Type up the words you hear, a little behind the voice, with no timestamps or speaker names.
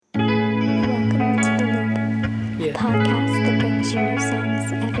podcast that brings you new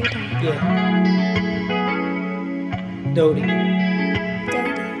songs every day. Yeah. Dodie.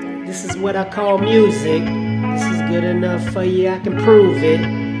 Dodie. This is what I call music. This is good enough for you, I can prove it.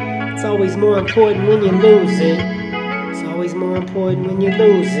 It's always more important when you lose it. It's always more important when you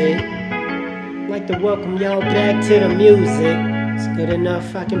lose it. I'd like to welcome y'all back to the music. It's good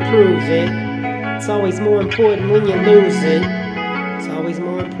enough, I can prove it. It's always more important when you lose it. It's always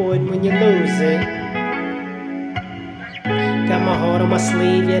more important when you lose it. Got my heart on my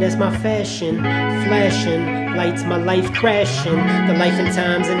sleeve, yeah, that's my fashion. Flashing, lights, my life crashing. The life and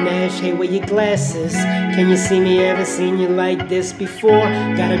times of Nash, hey, where your glasses? Can you see me? Ever seen you like this before?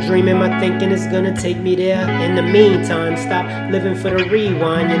 Got a dream in my thinking it's gonna take me there. In the meantime, stop living for the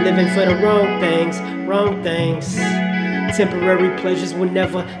rewind. You're living for the wrong things, wrong things. Temporary pleasures will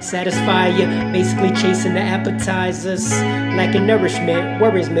never satisfy you. Basically chasing the appetizers. Lacking nourishment,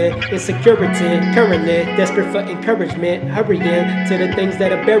 worries me. Insecurity, currently desperate for encouragement. Hurrying to the things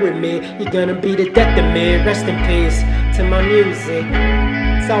that have buried me. You're gonna be the death of me. Rest in peace to my music.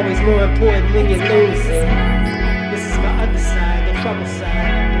 It's always more important when you lose it. This is my other side, the trouble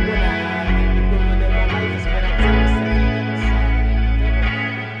side.